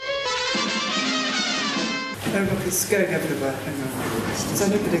Oh, look, it's going everywhere. Hang on. Has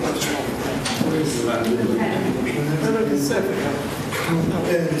anybody got a shot? Oh, look, it's everywhere. How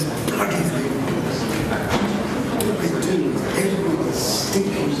bad is my bloody thing? I do. Everyone's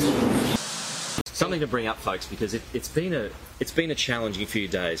stinking. Something to bring up, folks, because it's been a challenging few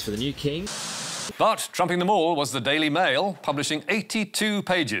days for the new king. But trumping them all was the Daily Mail, publishing 82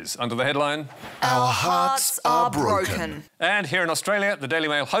 pages under the headline, Our hearts are broken. And here in Australia, the Daily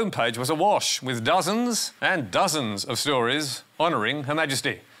Mail homepage was awash with dozens and dozens of stories honouring Her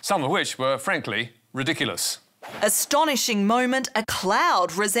Majesty, some of which were, frankly, ridiculous. Astonishing moment, a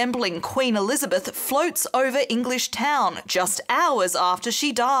cloud resembling Queen Elizabeth floats over English town just hours after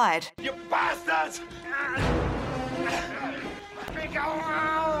she died. You bastards!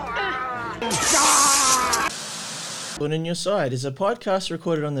 Thorn in Your Side is a podcast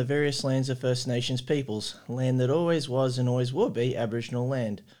recorded on the various lands of First Nations peoples, land that always was and always will be Aboriginal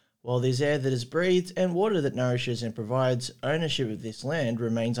land. While there's air that is breathed and water that nourishes and provides, ownership of this land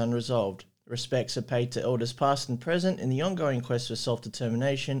remains unresolved. Respects are paid to elders past and present in the ongoing quest for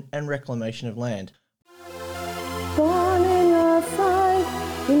self-determination and reclamation of land. Thorn in your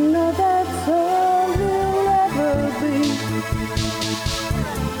side, you know that's all you'll ever be.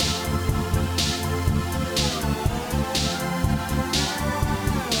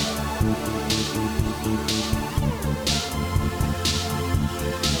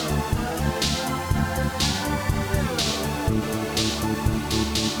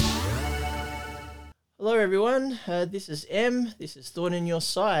 Hello everyone, this is M, this is Thorn in Your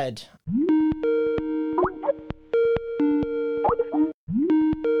Side.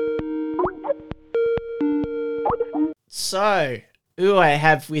 So, who I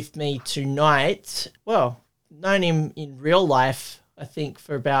have with me tonight, well, known him in real life, I think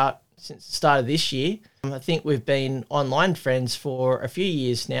since the start of this year. I think we've been online friends for a few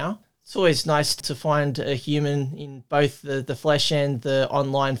years now. It's always nice to find a human in both the flesh and the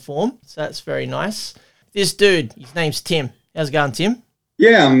online form, so that's very nice. This dude, his name's Tim. How's it going, Tim?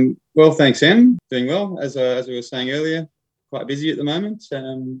 Yeah, well, thanks, Em. Doing well, as we were saying earlier. Quite busy at the moment.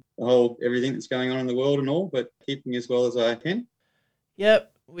 Everything that's going on in the world and all, but keeping as well as I can.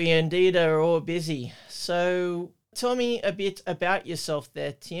 Yep, we indeed are all busy. So tell me a bit about yourself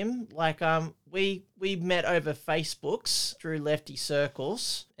there, Tim. We met over Facebooks through Lefty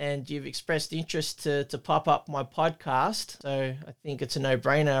Circles, and you've expressed interest to pop up my podcast. So I think it's a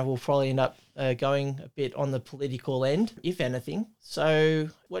no-brainer. We'll probably end up going a bit on the political end, if anything. So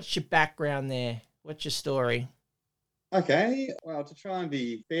what's your background there? What's your story? Okay, well, to try and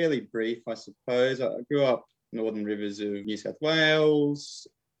be fairly brief, I suppose, I grew up Northern Rivers of New South Wales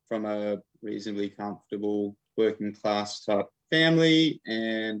from a reasonably comfortable working class type family,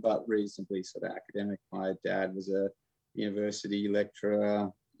 but reasonably sort of academic. My dad was a university lecturer.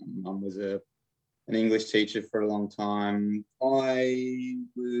 Mum was an English teacher for a long time. I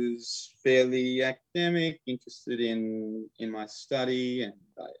was fairly academic, interested in my study, and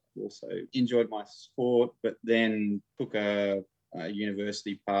I also enjoyed my sport, but then took a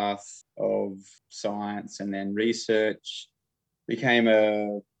university path of science and then research. Became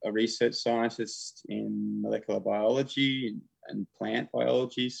a research scientist in molecular biology and plant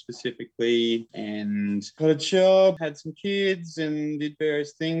biology specifically, and got a job, had some kids and did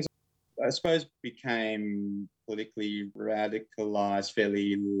various things. I suppose became politically radicalised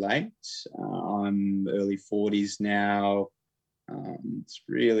fairly late. I'm early 40s now. It's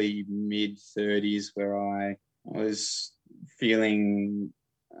really mid-30s where I was feeling,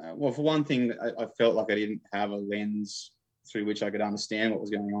 well, for one thing, I felt like I didn't have a lens through which I could understand what was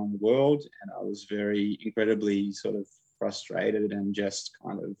going on in the world, and I was very incredibly sort of frustrated and just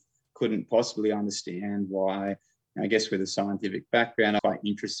kind of couldn't possibly understand why. I guess with a scientific background, I'm quite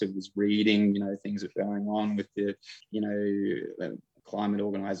interested, was reading, things that were going on with the, climate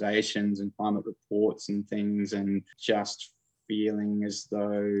organisations and climate reports and things, and just feeling as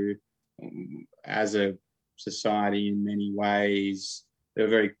though as a society in many ways, there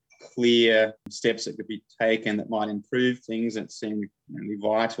were very clear steps that could be taken that might improve things that seemed really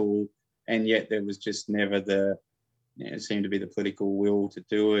vital, and yet there was just never it seemed to be the political will to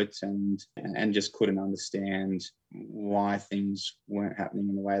do it, and just couldn't understand why things weren't happening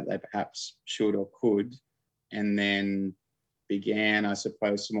in the way that they perhaps should or could. And then began, I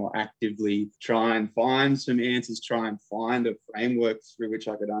suppose, to more actively try and find some answers, try and find a framework through which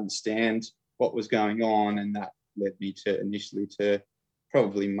I could understand what was going on. And that led me initially to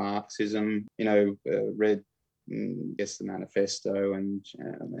probably Marxism, read the Manifesto and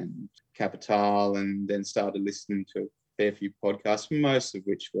Capital, and then started listening to a fair few podcasts, most of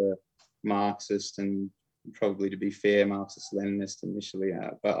which were Marxist and probably, to be fair, Marxist-Leninist initially.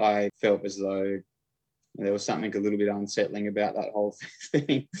 But I felt as though there was something a little bit unsettling about that whole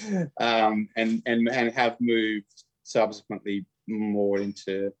thing, and have moved subsequently more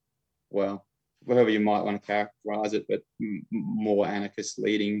into, well, whatever you might want to characterise it, but more anarchist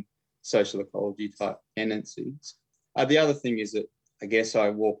leading social ecology type tendencies. The other thing is that I guess I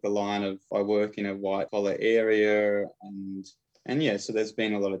walk the line of, I work in a white collar area, and yeah, so there's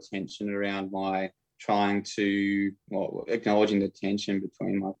been a lot of tension around my trying to, well, acknowledging the tension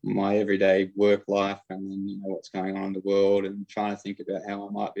between my everyday work life and then, what's going on in the world, and trying to think about how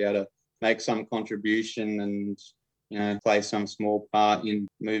I might be able to make some contribution and, play some small part in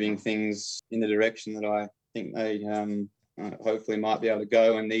moving things in the direction that I think they hopefully might be able to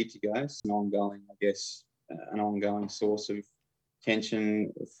go and need to go. It's an ongoing, I guess, an ongoing source of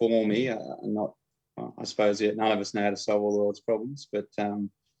tension for me. I suppose none of us know how to solve all the world's problems, but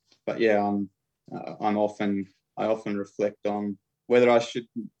yeah, I often reflect on whether I should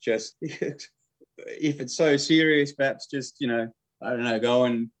just, if it's so serious, perhaps just, I don't know, go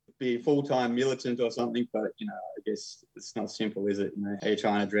and be a full-time militant or something. But, I guess it's not simple, is it? How you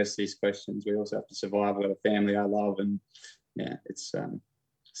try and address these questions. We also have to survive. I've got a family I love, and yeah, it's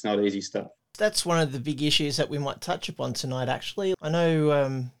not easy stuff. That's one of the big issues that we might touch upon tonight, actually. I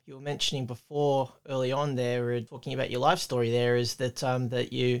know you were mentioning before, early on there, talking about your life story there, is that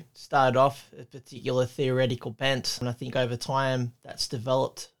that you started off a particular theoretical bent, and I think over time that's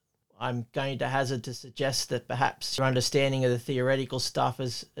developed. I'm going to hazard to suggest that perhaps your understanding of the theoretical stuff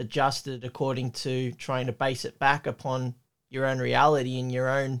has adjusted according to trying to base it back upon your own reality and your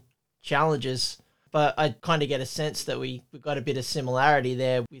own challenges. But I kind of get a sense that we've got a bit of similarity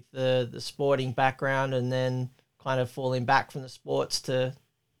there with the sporting background, and then kind of falling back from the sports to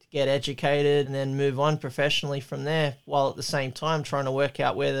get educated and then move on professionally from there, while at the same time trying to work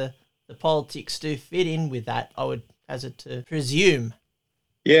out where the politics do fit in with that, I would hazard to presume.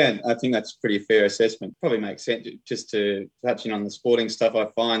 Yeah, I think that's a pretty fair assessment. Probably makes sense. Just to touching on the sporting stuff, I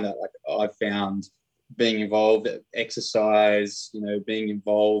find that I found being involved at exercise, being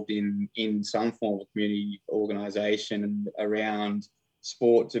involved in some form of community organisation and around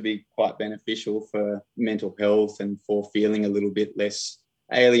sport to be quite beneficial for mental health and for feeling a little bit less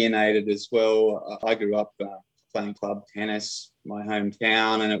alienated as well. I grew up playing club tennis, my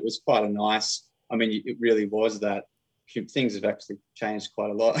hometown, and it was quite a nice, it really was that. Things have actually changed quite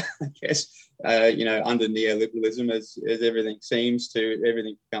a lot, I guess, under neoliberalism, as everything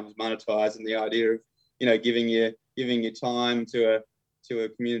everything becomes monetized, and the idea of, giving your time to a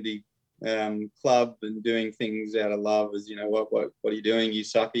community club and doing things out of love is, what are you doing? You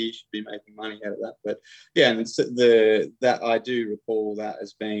sucker, you should be making money out of that. But yeah, and that I do recall that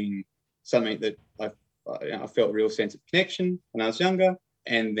as being something that I felt a real sense of connection when I was younger,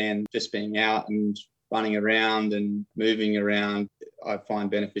 and then just being out and running around and moving around, I find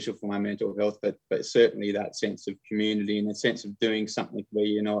beneficial for my mental health, but certainly that sense of community and a sense of doing something where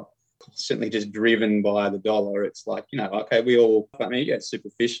you're not constantly just driven by the dollar. It's like, okay, it's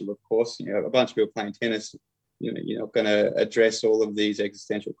superficial, of course. A bunch of people playing tennis, you're not going to address all of these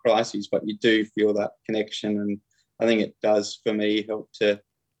existential crises, but you do feel that connection. And I think it does, for me, help to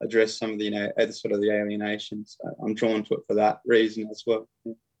address some of the, sort of the alienation. So I'm drawn to it for that reason as well.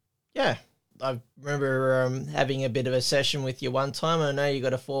 Yeah. I remember having a bit of a session with you one time. I know you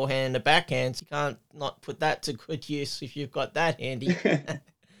got a forehand and a backhand, so you can't not put that to good use if you've got that handy.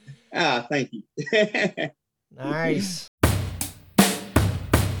 Thank you. Nice.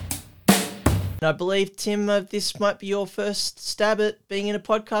 I believe, Tim, this might be your first stab at being in a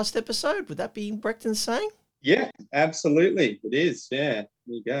podcast episode. Would that be correct in saying? Yeah, absolutely. It is. Yeah, there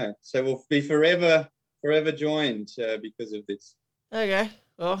you go. So we'll be forever joined because of this. Okay.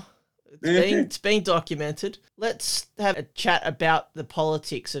 Well, it's been documented. Let's have a chat about the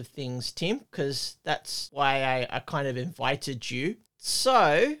politics of things, Tim, because that's why I kind of invited you.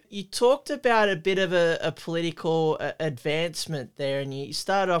 So you talked about a bit of a political advancement there, and you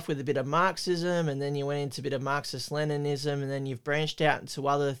started off with a bit of Marxism, and then you went into a bit of Marxist-Leninism, and then you've branched out into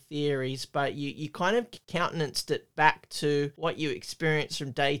other theories, but you kind of countenanced it back to what you experience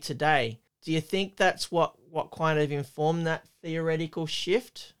from day to day. Do you think that's what kind of informed that theoretical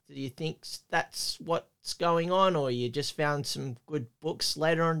shift? Do you think that's what's going on, or you just found some good books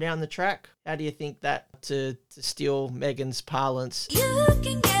later on down the track? How do you think that, to steal Megan's parlance?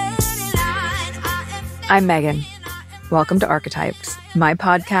 I'm Megan. Welcome to Archetypes, my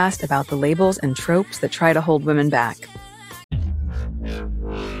podcast about the labels and tropes that try to hold women back.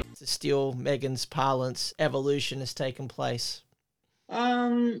 To steal Megan's parlance, evolution has taken place.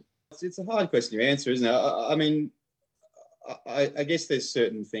 It's a hard question to answer, isn't it? I guess there's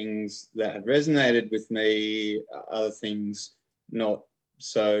certain things that have resonated with me, other things not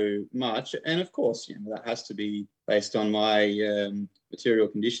so much. And of course, that has to be based on my material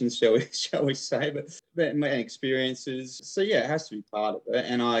conditions, shall we say, but my experiences. So yeah, it has to be part of it.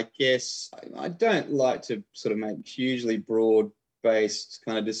 And I guess I don't like to sort of make hugely broad-based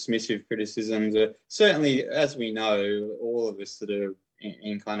kind of dismissive criticisms. Certainly, as we know, all of us that are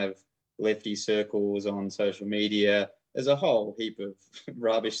in kind of lefty circles on social media, there's a whole heap of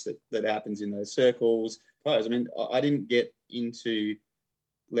rubbish that happens in those circles. I mean, I didn't get into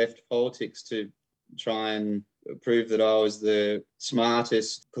left politics to try and prove that I was the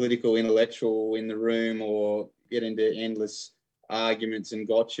smartest political intellectual in the room, or get into endless arguments and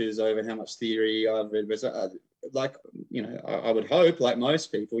gotchas over how much theory I've read. But I would hope, like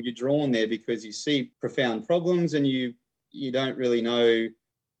most people, you're drawn there because you see profound problems and you don't really know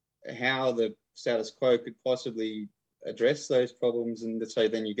how the status quo could possibly address those problems, and so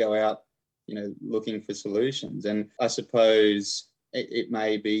then you go out, looking for solutions. And I suppose it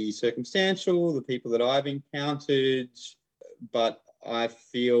may be circumstantial, the people that I've encountered, but I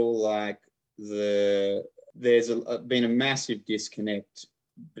feel like there's been a massive disconnect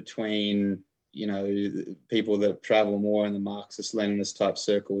between, people that travel more in the Marxist-Leninist type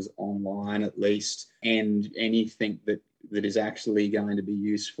circles online, at least, and anything that is actually going to be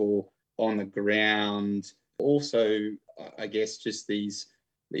useful on the ground. Also, I guess just these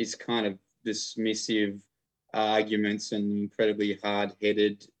kind of dismissive arguments and incredibly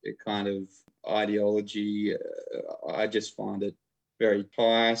hard-headed kind of ideology, I just find it very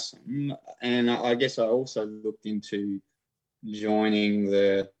tiresome. And I guess I also looked into joining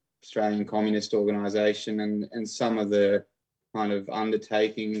the Australian Communist Organisation, and some of the kind of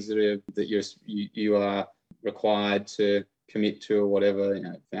undertakings that you are required to commit to or whatever,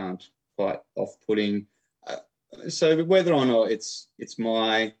 found quite off-putting. So whether or not it's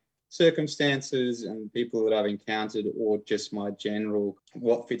my circumstances and people that I've encountered, or just my general,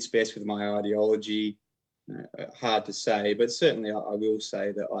 what fits best with my ideology, hard to say. But certainly I will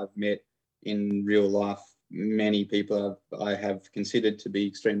say that I've met in real life many people I have considered to be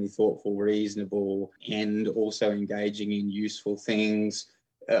extremely thoughtful, reasonable, and also engaging in useful things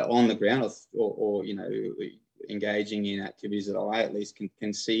on the ground, or engaging in activities that I at least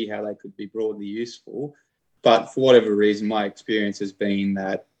can see how they could be broadly useful. But for whatever reason, my experience has been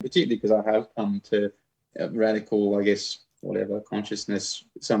that, particularly because I have come to radical, I guess, consciousness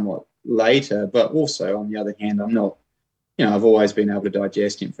somewhat later, but also on the other hand, I'm not, I've always been able to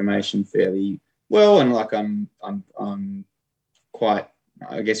digest information fairly well, and I'm quite,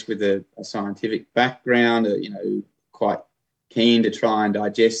 I guess, with a scientific background, quite keen to try and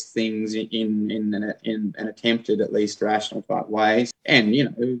digest things in an attempted, at least, rational type way,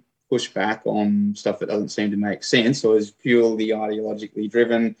 and push back on stuff that doesn't seem to make sense or is purely ideologically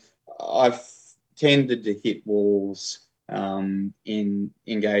driven. I've tended to hit walls in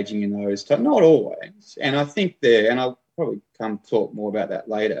engaging in those types, not always. And I think and I'll probably come talk more about that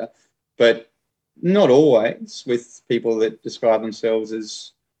later, but not always with people that describe themselves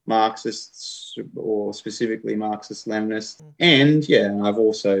as Marxists or specifically Marxist-Leninists. And I've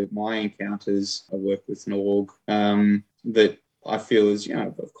also, my encounters, I work with an org that I feel is,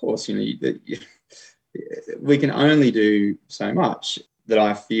 of course, that we can only do so much, that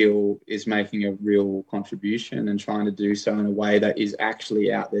I feel is making a real contribution and trying to do so in a way that is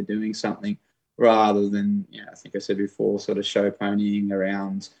actually out there doing something, rather than, I think I said before, sort of show ponying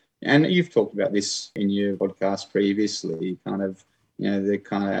around. And you've talked about this in your podcast previously, kind of, the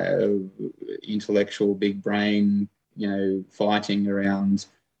kind of intellectual big brain, fighting around.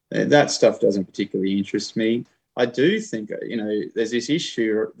 That stuff doesn't particularly interest me. I do think, there's this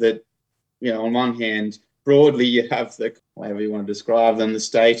issue that, on one hand, broadly you have the, however you want to describe them, the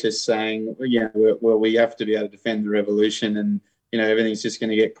status saying, well, we have to be able to defend the revolution, and, everything's just going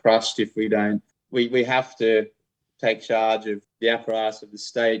to get crushed if we don't. We have to take charge of the apparatus of the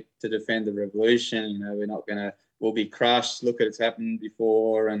state to defend the revolution. We're not going to, we'll be crushed. Look at it's happened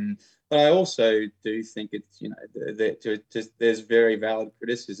before. But I also do think it's, there's very valid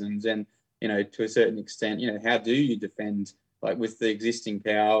criticisms, and, to a certain extent, how do you defend, like with the existing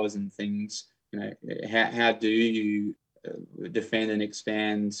powers and things, how do you defend and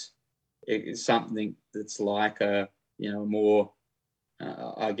expand something that's like a, more,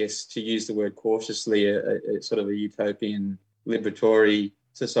 I guess, to use the word cautiously, a sort of a utopian liberatory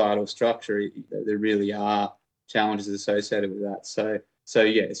societal structure? There really are challenges associated with that. So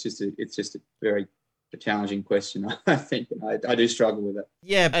yeah, it's just a very challenging question, I think. I do struggle with it.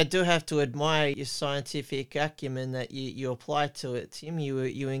 Yeah, I do have to admire your scientific acumen that you apply to it, Tim.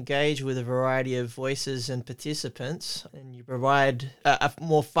 You engage with a variety of voices and participants, and you provide a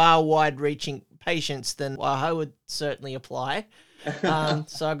more far wide-reaching patience than I would certainly apply.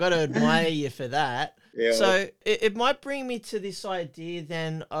 So I got to admire you for that. Yeah. So it might bring me to this idea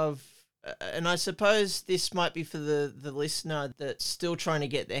then of, and I suppose this might be for the listener that's still trying to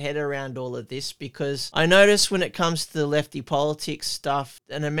get their head around all of this, because I notice when it comes to the lefty politics stuff,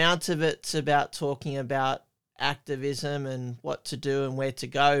 an amount of it's about talking about activism and what to do and where to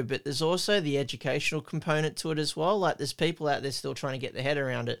go, but there's also the educational component to it as well. Like there's people out there still trying to get their head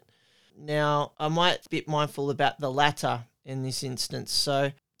around it. Now, I might be mindful about the latter in this instance.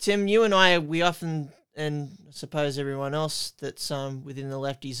 So, Tim, you and I, we often, and I suppose everyone else that's within the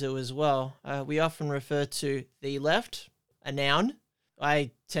lefty zoo as well, we often refer to the left, a noun.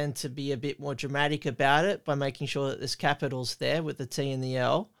 I tend to be a bit more dramatic about it by making sure that there's capitals there with the T and the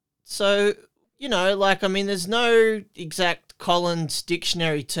L. So, you know, like, I mean, there's no exact Collins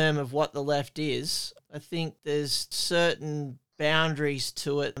dictionary term of what the left is. I think there's certain boundaries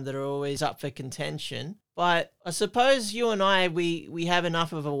to it that are always up for contention. But I suppose you and I, we have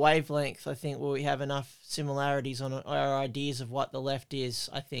enough of a wavelength, I think, where we have enough similarities on our ideas of what the left is,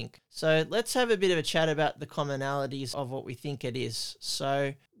 I think. So let's have a bit of a chat about the commonalities of what we think it is.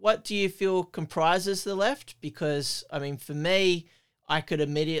 So what do you feel comprises the left? Because, I mean, for me, I could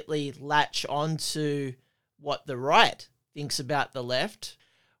immediately latch onto what the right thinks about the left.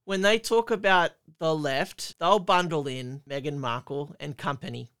 When they talk about the left, they'll bundle in Meghan Markle and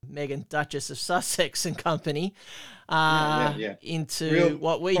company, Meghan, Duchess of Sussex and company, into Real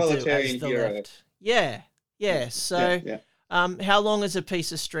what we do as the hero. left. Yeah. So how long is a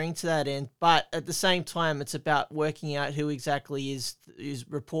piece of string to that end? But at the same time, it's about working out who exactly is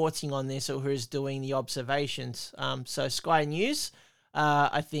reporting on this or who's doing the observations. So Sky News,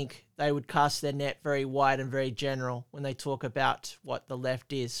 I think they would cast their net very wide and very general when they talk about what the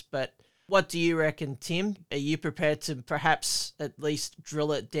left is. But what do you reckon, Tim? Are you prepared to perhaps at least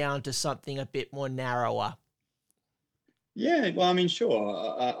drill it down to something a bit more narrower? Yeah, well, I mean,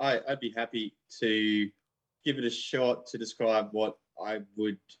 sure. I'd be happy to give it a shot to describe what I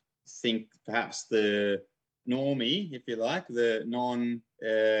would think perhaps the normie, if you like, the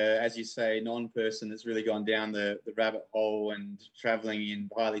as you say, non-person that's really gone down the rabbit hole and travelling in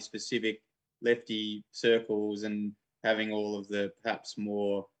highly specific lefty circles and having all of the perhaps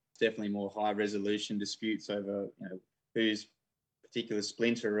definitely more high-resolution disputes over, you know, whose particular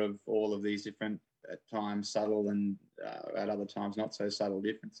splinter of all of these different, at times subtle and at other times not so subtle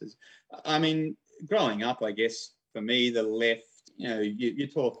differences. I mean, growing up, I guess, for me, the left, you know, you're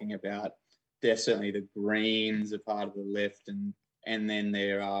talking about certainly the Greens are part of the left, and then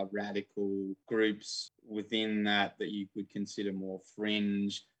there are radical groups within that you would consider more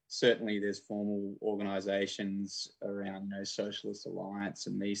fringe. Certainly there's formal organisations around, you know, Socialist Alliance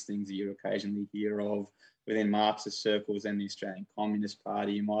and these things that you occasionally hear of within Marxist circles and the Australian Communist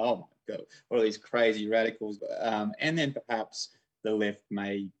Party. You might, oh my God, what are these crazy radicals? And then perhaps the left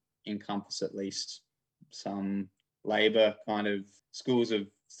may encompass at least some Labor kind of schools of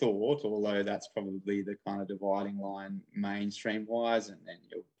thought, although that's probably the kind of dividing line mainstream-wise, and then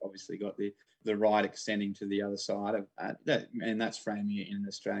you've obviously got the right extending to the other side of that, and that's framing it in an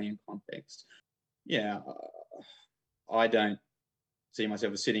Australian context. Yeah, I don't see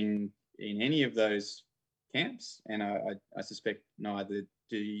myself as sitting in any of those camps, and I suspect neither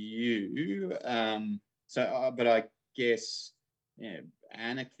do you. But I guess, yeah,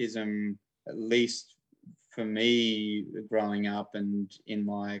 anarchism, at least for me, growing up and in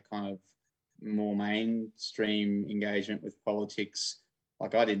my kind of more mainstream engagement with politics,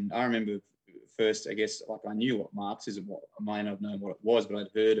 like I remember first, I guess, like I knew what Marxism was. I might not have known what it was, but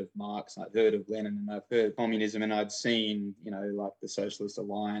I'd heard of Marx, and I'd heard of Lenin, and I'd heard of communism, and I'd seen, you know, like the Socialist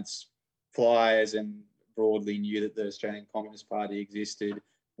Alliance flyers, and broadly knew that the Australian Communist Party existed.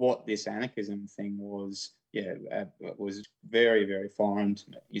 What this anarchism thing was, was very, very foreign to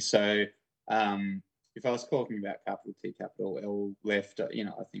me. So if I was talking about capital T, capital L left, you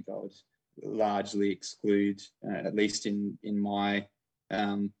know, I think I would largely exclude, at least in my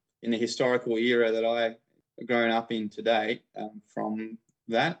in the historical era that I grown up in today, from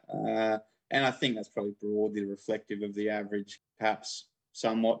that. And I think that's probably broadly reflective of the average, perhaps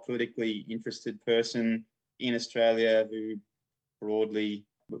somewhat politically interested person in Australia who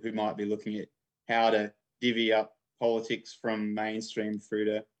might be looking at how to divvy up politics from mainstream through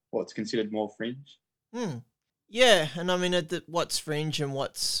to what's considered more fringe. Yeah, and I mean, what's fringe and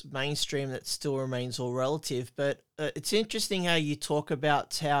what's mainstream, that still remains all relative. But it's interesting how you talk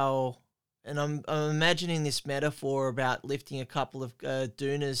about how, and I'm imagining this metaphor about lifting a couple of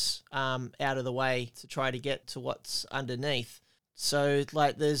doonas out of the way to try to get to what's underneath. So,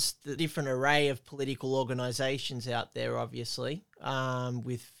 like, there's the different array of political organisations out there, obviously,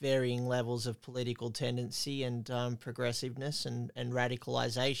 with varying levels of political tendency and progressiveness and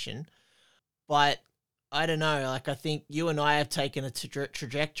radicalisation. But I don't know, like, I think you and I have taken a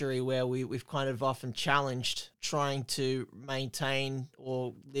trajectory where we've kind of often challenged trying to maintain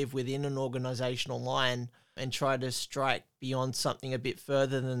or live within an organisational line and try to strike beyond something a bit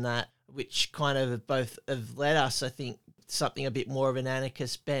further than that, which kind of both have led us, I think, something a bit more of an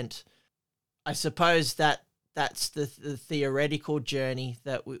anarchist bent. I suppose that's the theoretical journey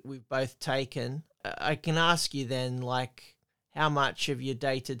that we've both taken. I can ask you then, like, how much of your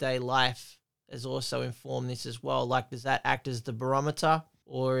day-to-day life has also informed this as well? Like, does that act as the barometer,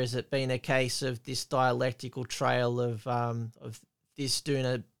 or has it been a case of this dialectical trail of this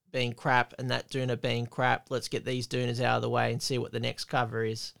doona being crap and that doona being crap? Let's get these doonas out of the way and see what the next cover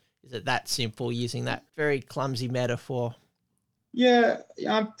is. Is it that simple, using that very clumsy metaphor? Yeah,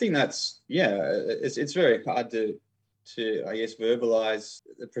 I think it's very hard to I guess verbalize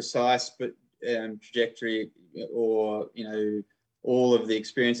the precise but trajectory, or all of the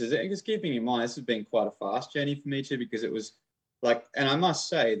experiences. And just keeping in mind, this has been quite a fast journey for me too, because it was like, and I must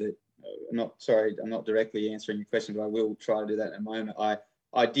say that I'm not directly answering your question, but I will try to do that in a moment.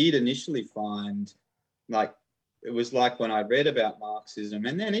 I did initially find, like, it was like when I read about Marxism,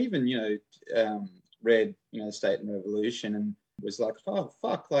 and then even read State and Revolution, and was like, oh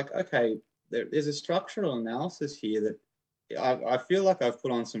fuck, like, okay, there's a structural analysis here that I feel like I've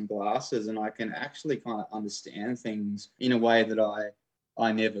put on some glasses and I can actually kind of understand things in a way that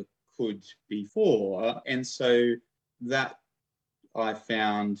I never could before. And so that I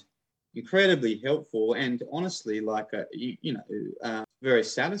found incredibly helpful, and honestly, like, very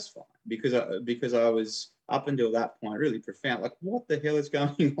satisfying, because I was, up until that point, really profound. Like, what the hell is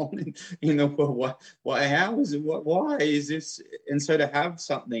going on in the world? Why? How is it? Why is this? And so to have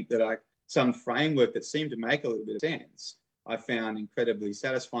some framework that seemed to make a little bit of sense, I found incredibly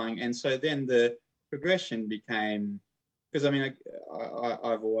satisfying. And so then the progression became, because I mean,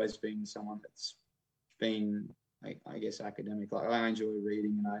 I've always been someone that's been, I guess, academic. Like, I enjoy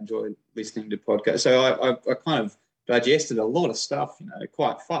reading and I enjoy listening to podcasts. So I kind of digested a lot of stuff,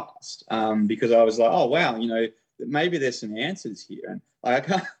 quite fast, because I was like, oh wow, maybe there's some answers here. And I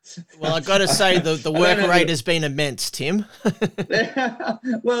can't. Well, I got to say the work rate has been immense, Tim.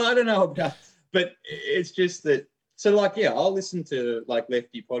 Well, I don't know about, but it's just that. So, like, yeah, I'll listen to, like,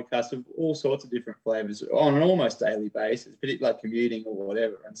 lefty podcasts of all sorts of different flavors on an almost daily basis, particularly like commuting or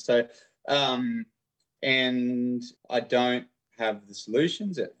whatever. And so, and I don't have the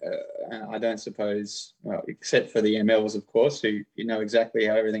solutions. I don't suppose, well, except for the MLs, of course, who know exactly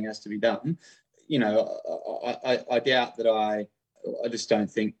how everything has to be done. I doubt that I just don't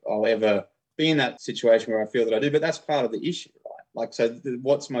think I'll ever be in that situation where I feel that I do. But that's part of the issue, right? Like, so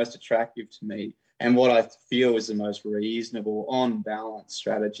what's most attractive to me, and what I feel is the most reasonable, on balance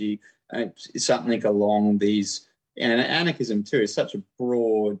strategy, is something along these. And anarchism too is such a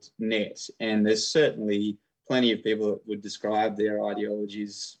broad net, and there's certainly plenty of people that would describe their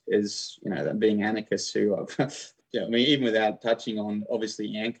ideologies as, being anarchists who are, I mean, even without touching on,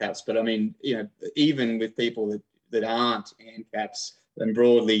 obviously, ANCAPs, but I mean, even with people that aren't ANCAPs and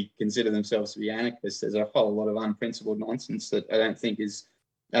broadly consider themselves to be anarchists, there's a whole lot of unprincipled nonsense that I don't think is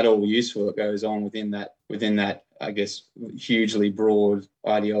at all useful that goes on within that, I guess, hugely broad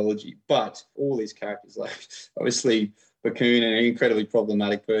ideology. But all these characters, like, obviously, Bakunin, an incredibly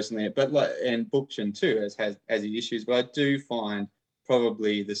problematic person there, but and Bookchin too has his issues. But I do find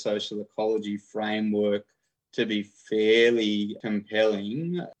probably the social ecology framework to be fairly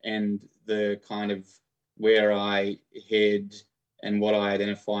compelling, and the kind of where I head and what I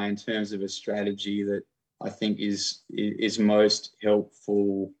identify in terms of a strategy that I think is most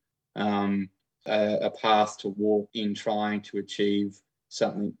helpful, a path to walk in trying to achieve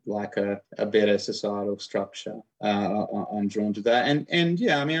something like a better societal structure. I'm drawn to that. And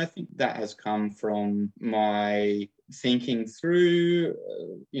yeah, I mean, I think that has come from my thinking through,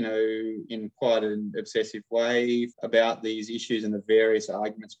 in quite an obsessive way about these issues and the various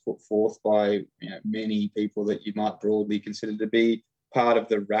arguments put forth by, many people that you might broadly consider to be part of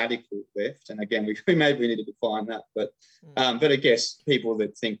the radical left. And again, we maybe need to define that, but I guess people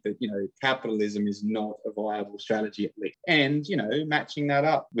that think that, capitalism is not a viable strategy at least. And, matching that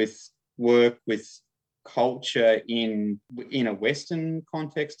up with work with culture in a Western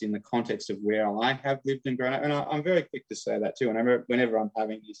context, in the context of where I have lived and grown up. And I'm very quick to say that too. And whenever I'm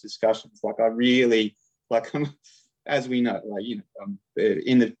having these discussions, like, I really, like, as we know, like, I'm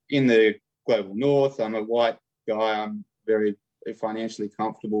in the global north, I'm a white guy, I'm very financially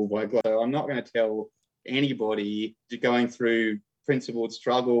comfortable by global. I'm not going to tell anybody going through principled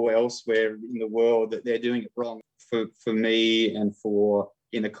struggle elsewhere in the world, that they're doing it wrong. For me and for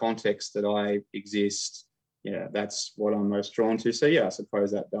in the context that I exist, yeah, that's what I'm most drawn to. So yeah, I suppose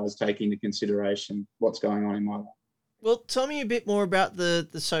that does take into consideration what's going on in my life. Well, tell me a bit more about the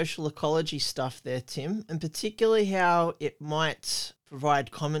social ecology stuff there, Tim, and particularly how it might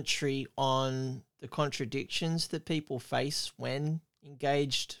provide commentary on the contradictions that people face when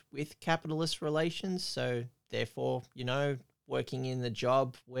engaged with capitalist relations. So therefore, working in the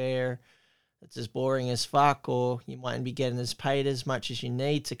job where it's as boring as fuck, or you mightn't be getting as paid as much as you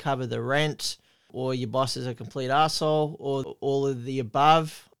need to cover the rent, or your boss is a complete arsehole, or all of the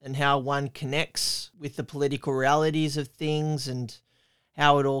above, and how one connects with the political realities of things and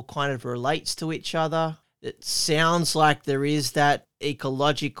how it all kind of relates to each other. It sounds like there is that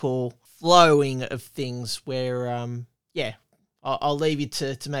ecological flowing of things where, I'll leave you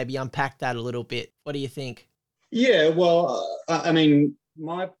to maybe unpack that a little bit. What do you think? Yeah, well, I mean,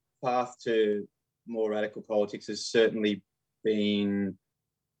 my path to more radical politics has certainly been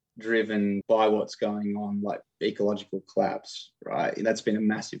driven by what's going on, like ecological collapse, right? And that's been a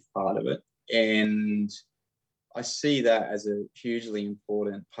massive part of it. And I see that as a hugely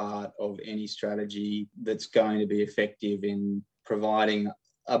important part of any strategy that's going to be effective in providing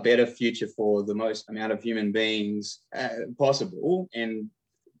a better future for the most amount of human beings possible. And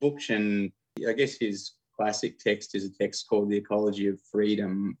Bookchin, I guess his classic text is a text called The Ecology of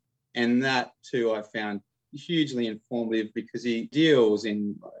Freedom. And that too I found hugely informative because he deals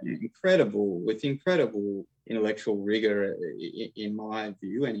with incredible intellectual rigor, in my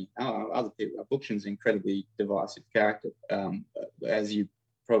view. Anyhow, other people, Bookchin's an incredibly divisive character, as you're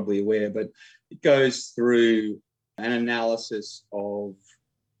probably aware, but it goes through an analysis of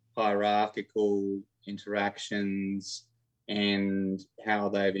hierarchical interactions and how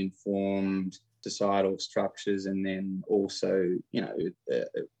they've informed societal structures, and then also,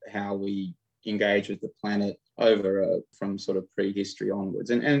 how we engage with the planet over from sort of prehistory onwards.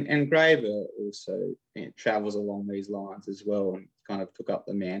 And Graeber also travels along these lines as well, and kind of took up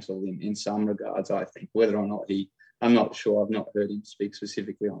the mantle in some regards, I think. Whether or not I'm not sure, I've not heard him speak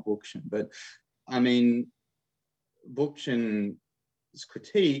specifically on Bookchin, but I mean, Bookchin's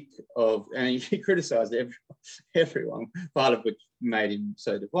critique of, and he criticised everyone, part of which made him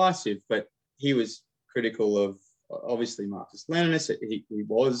so divisive, but he was critical of, obviously, Marxist-Leninist. He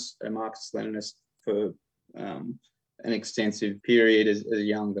was a Marxist-Leninist for an extensive period as a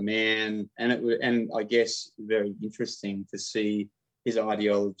younger man, and I guess very interesting to see his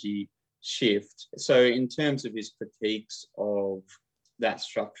ideology shift. So in terms of his critiques of that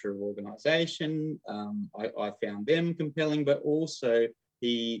structure of organisation, I found them compelling, but also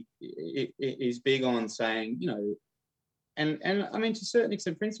he is big on saying, and I mean, to a certain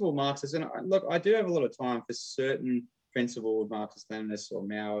extent, principled Marxists, and look, I do have a lot of time for certain principled Marxist-Leninists or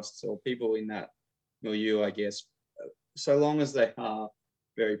Maoists or people in that milieu, I guess, so long as they are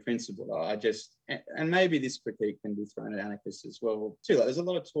very principled. And maybe this critique can be thrown at anarchists as well, too. Like, there's a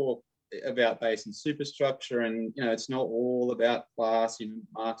lot of talk about base and superstructure, and, it's not all about class in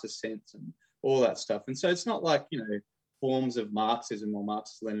Marxist sense and all that stuff. And so it's not like, forms of Marxism or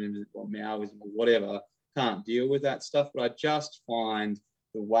Marxist-Leninism or Maoism or whatever can't deal with that stuff, but I just find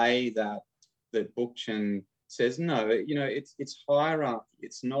the way that Bookchin says, no, it's hierarchy.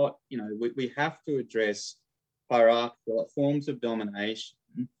 It's not, we have to address hierarchical forms of domination,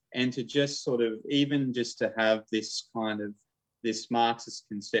 and to just sort of, even just to have this kind of, this Marxist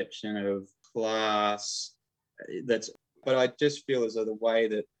conception of class, but I just feel as though the way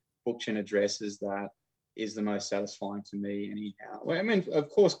that Bookchin addresses that is the most satisfying to me anyhow. Well, I mean, of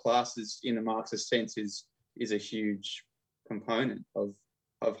course, classes in the Marxist sense is a huge component of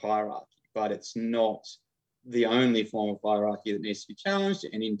hierarchy, but it's not the only form of hierarchy that needs to be challenged.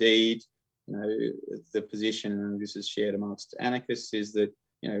 And indeed, the position, and this is shared amongst anarchists, is that,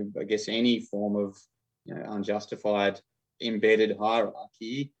 I guess any form of, unjustified embedded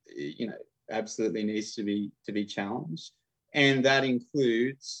hierarchy, absolutely needs to be challenged. And that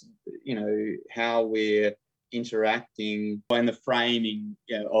includes, how we're interacting and the framing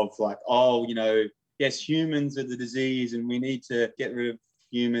of like, yes, humans are the disease and we need to get rid of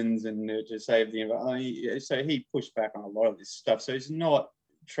humans and to save the environment. So he pushed back on a lot of this stuff. So he's not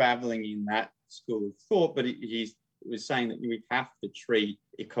traveling in that school of thought, but he was saying that we have to treat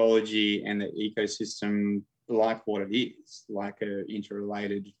ecology and the ecosystem like what it is, like an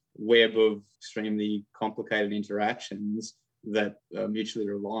interrelated web of extremely complicated interactions that are mutually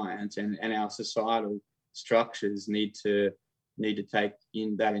reliant, and our societal structures need to take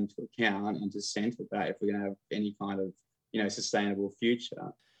that into account and to centre that if we're going to have any kind of sustainable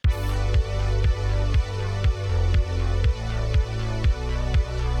future.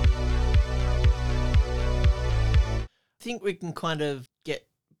 I think we can kind of get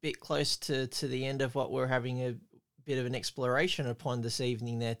a bit close to the end of what we're having a bit of an exploration upon this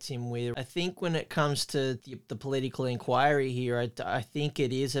evening there, Tim, where I think when it comes to the political inquiry here, I think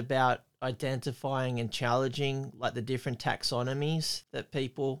it is about identifying and challenging like the different taxonomies that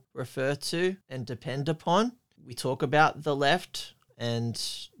people refer to and depend upon. We talk about the left, and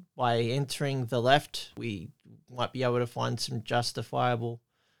by entering the left, we might be able to find some justifiable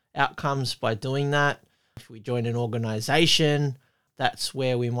outcomes by doing that. If we join an organization, that's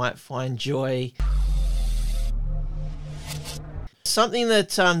where we might find joy. Something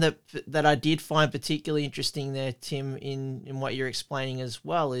that that I did find particularly interesting there, Tim, in what you're explaining as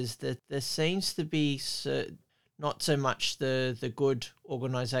well, is that there seems to be not so much the good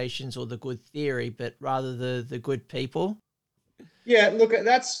organizations or the good theory, but rather the good people. Yeah, look,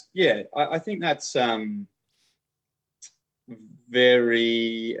 I think that's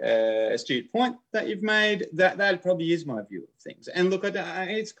very astute point that you've made. That probably is my view of things. And look,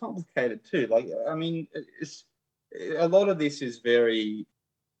 it's complicated too. Like, I mean, a lot of this is very.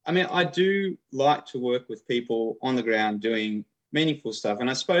 I mean, I do like to work with people on the ground doing meaningful stuff, and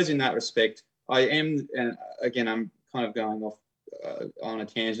I suppose in that respect, I am. And again, I'm kind of going off on a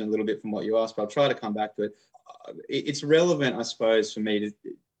tangent a little bit from what you asked, but I'll try to come back to it. It's relevant, I suppose, for me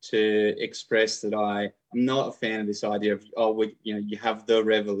to express that I'm not a fan of this idea of you have the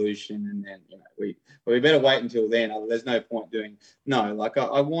revolution and then we better wait until then. There's no point doing. No, like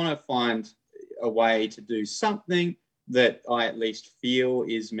I want to find a way to do something that I at least feel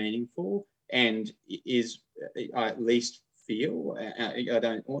is meaningful and I at least feel. I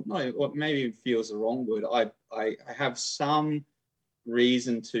don't. Or no, or maybe feels the wrong word. I have some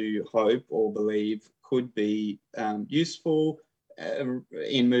reason to hope or believe could be useful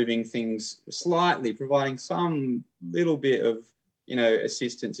in moving things slightly, providing some little bit of,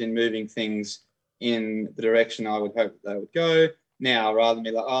 assistance in moving things in the direction I would hope they would go. Now, rather than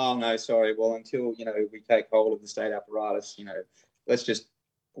be like, oh, no, sorry, well, until, we take hold of the state apparatus, let's just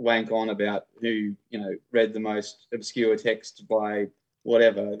wank on about who, read the most obscure text by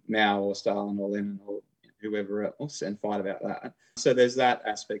whatever, Mao or Stalin or Lenin or whoever else, and fight about that. So there's that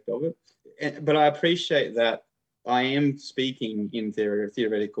aspect of it. But I appreciate that I am speaking in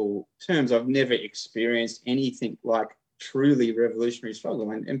theoretical terms. I've never experienced anything like truly revolutionary struggle,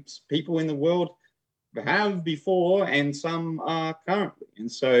 and people in the world have before, and some are currently.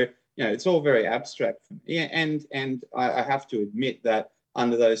 And so, it's all very abstract for me. And I have to admit that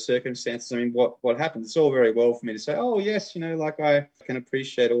under those circumstances, I mean, what happens? It's all very well for me to say, oh, yes, I can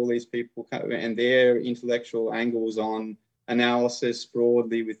appreciate all these people and their intellectual angles on analysis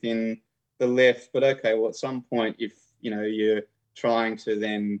broadly within the left. But okay, well, at some point, if, you're trying to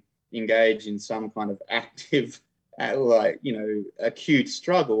then engage in some kind of active, acute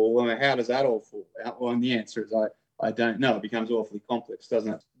struggle, well, how does that all fall out? Well, and the answer is I don't know. It becomes awfully complex,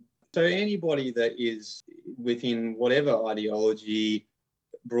 doesn't it? So anybody that is within whatever ideology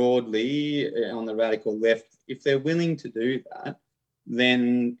broadly on the radical left, if they're willing to do that,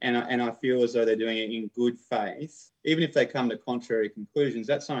 then, and I feel as though they're doing it in good faith, even if they come to contrary conclusions,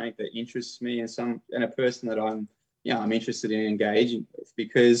 that's something that interests me and a person that I'm interested in engaging with,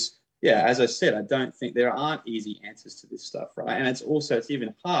 because, as I said, I don't think there aren't easy answers to this stuff, right? And it's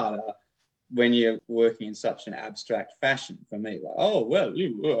even harder when you're working in such an abstract fashion for me, like, oh, well,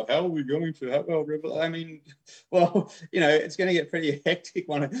 how are we going to have I mean, well, it's going to get pretty hectic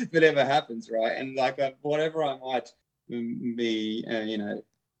if it ever happens, right? And whatever I might be,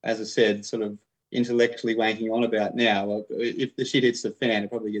 as I said, sort of intellectually wanking on about now, if the shit hits the fan, it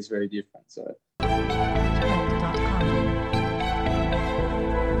probably gets very different. So.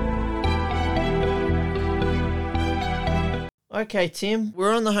 Okay, Tim,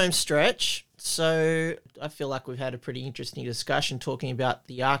 we're on the home stretch, so I feel like we've had a pretty interesting discussion talking about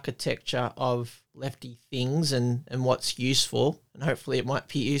the architecture of lefty things and what's useful, and hopefully it might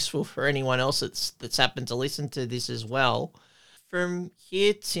be useful for anyone else that's happened to listen to this as well. From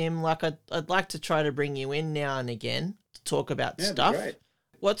here, Tim, I'd like to try to bring you in now and again to talk about stuff. Great.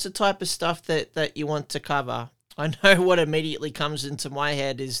 What's the type of stuff that you want to cover? I know what immediately comes into my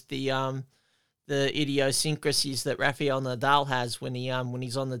head is the idiosyncrasies that Rafael Nadal has when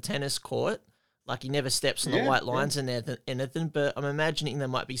he's on the tennis court. Like, he never steps on the white lines and anything, but I'm imagining there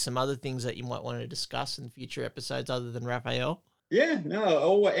might be some other things that you might want to discuss in future episodes other than Rafael. Yeah,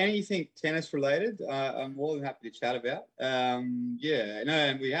 no, anything tennis related, I'm more than happy to chat about. And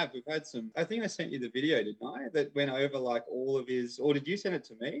we've had some, I think I sent you the video, didn't I? That went over all of his, or did you send it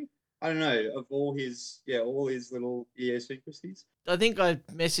to me? I don't know, of all his little idiosyncrasies. I think I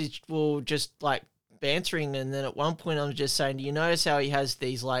messaged, just bantering, and then at one point I'm just saying, do you notice how he has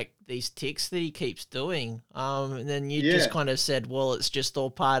these tics that he keeps doing? And then you just kind of said, well, it's just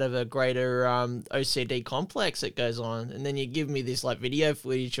all part of a greater OCD complex that goes on. And then you give me this like video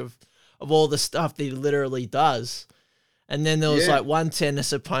footage of all the stuff that he literally does. And then there was like one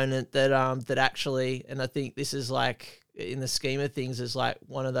tennis opponent that actually, and I think this is like, in the scheme of things, is like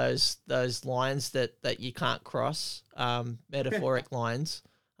one of those lines that you can't cross, metaphoric lines,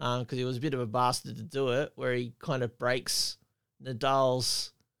 because he was a bit of a bastard to do it, where he kind of breaks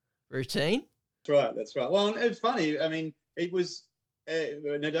Nadal's routine. That's right. Well, it's funny. I mean, it was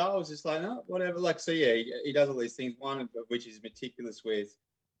Nadal was just like, no, whatever. Like, so yeah, he does all these things. One of which is meticulous with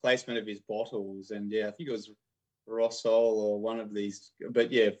placement of his bottles, and I think it was Rossol or one of these, but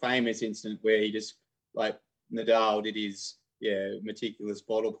famous incident where he just like. Nadal did his meticulous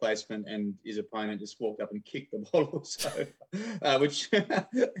bottle placement, and his opponent just walked up and kicked the bottle. So,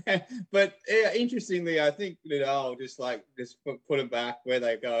 but interestingly, I think Nadal just put him back where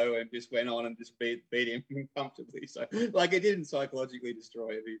they go and just went on and just beat him comfortably. So, like, it didn't psychologically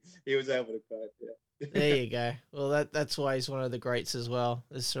destroy him. He was able to cope. Yeah. There you go. Well, that's why he's one of the greats as well,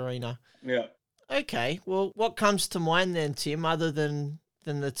 as Serena. Yeah. Okay. Well, what comes to mind then, Tim, other than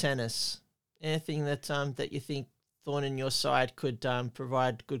the tennis? Anything that you think Thorn in Your Side could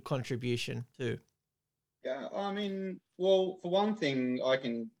provide good contribution to? Yeah, I mean, well, for one thing, I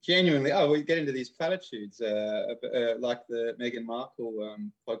can genuinely, we get into these platitudes, like the Meghan Markle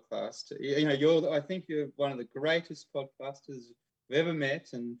podcast. I think you're one of the greatest podcasters I've ever met,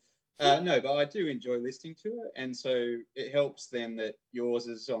 and no, but I do enjoy listening to it, and so it helps then that yours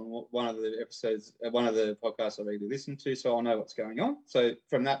is on one of the episodes, one of the podcasts I regularly listen to, so I'll know what's going on. So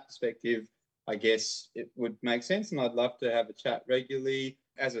from that perspective, I guess it would make sense, and I'd love to have a chat regularly.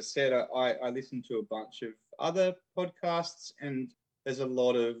 As I said, I listen to a bunch of other podcasts, and there's a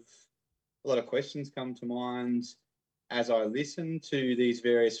lot of questions come to mind as I listen to these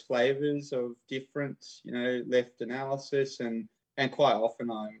various flavors of different, left analysis, and quite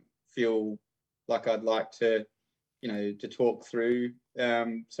often I feel like I'd like to, to talk through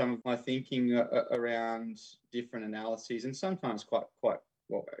some of my thinking around different analyses, and sometimes quite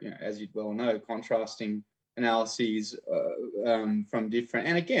well, as you'd well know, contrasting analyses from different,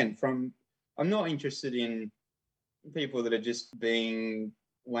 and again, I'm not interested in people that are just being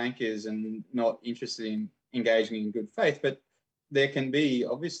wankers and not interested in engaging in good faith, but there can be,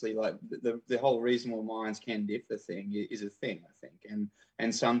 obviously, like the whole reasonable minds can differ thing is a thing, I think,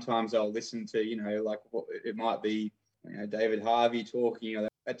 and sometimes I'll listen to, like what it might be, David Harvey talking.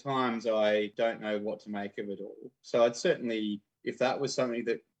 At times I don't know what to make of it all. So I'd certainly, if that was something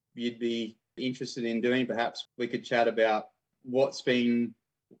that you'd be interested in doing, perhaps we could chat about what's been,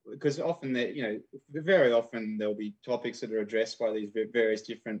 because often very often there'll be topics that are addressed by these various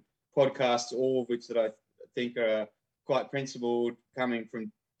different podcasts, all of which that I think are quite principled, coming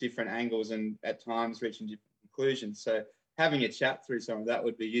from different angles and at times reaching different conclusions. So having a chat through some of that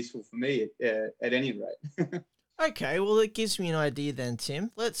would be useful for me at any rate. Okay, well, it gives me an idea then,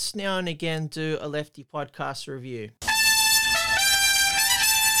 Tim. Let's now and again do a Lefty podcast review.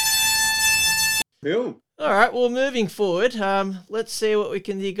 Cool. All right. Well, moving forward, let's see what we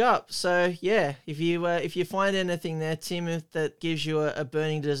can dig up. So, yeah, if you find anything there, Tim, that gives you a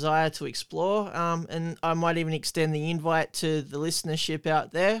burning desire to explore, and I might even extend the invite to the listenership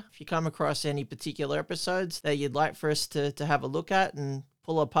out there. If you come across any particular episodes that you'd like for us to have a look at and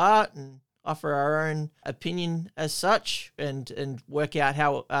pull apart and offer our own opinion as such, and work out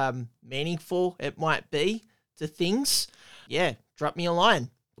how meaningful it might be to things, drop me a line.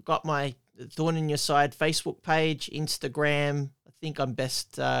 I've got my Thorn in Your Side Facebook page, Instagram. I think I'm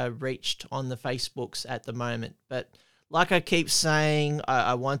best reached on the Facebooks at the moment. But like I keep saying,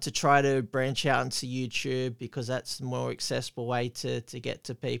 I want to try to branch out into YouTube because that's the more accessible way to get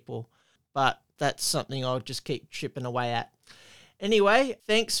to people. But that's something I'll just keep chipping away at. Anyway,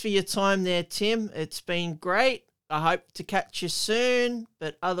 thanks for your time there, Tim. It's been great. I hope to catch you soon.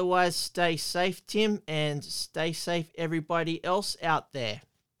 But otherwise, stay safe, Tim, and stay safe, everybody else out there.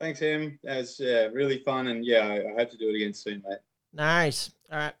 Thanks, Em. That was really fun, and I hope to do it again soon, mate. Nice.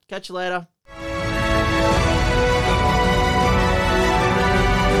 All right. Catch you later.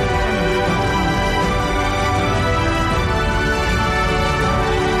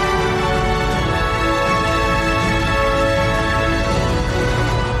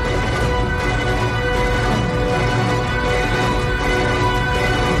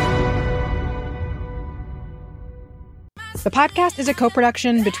 The podcast is a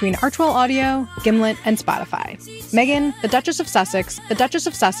co-production between Archwell Audio, Gimlet, and Spotify. Megan, the Duchess of Sussex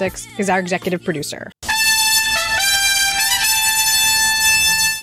is our executive producer.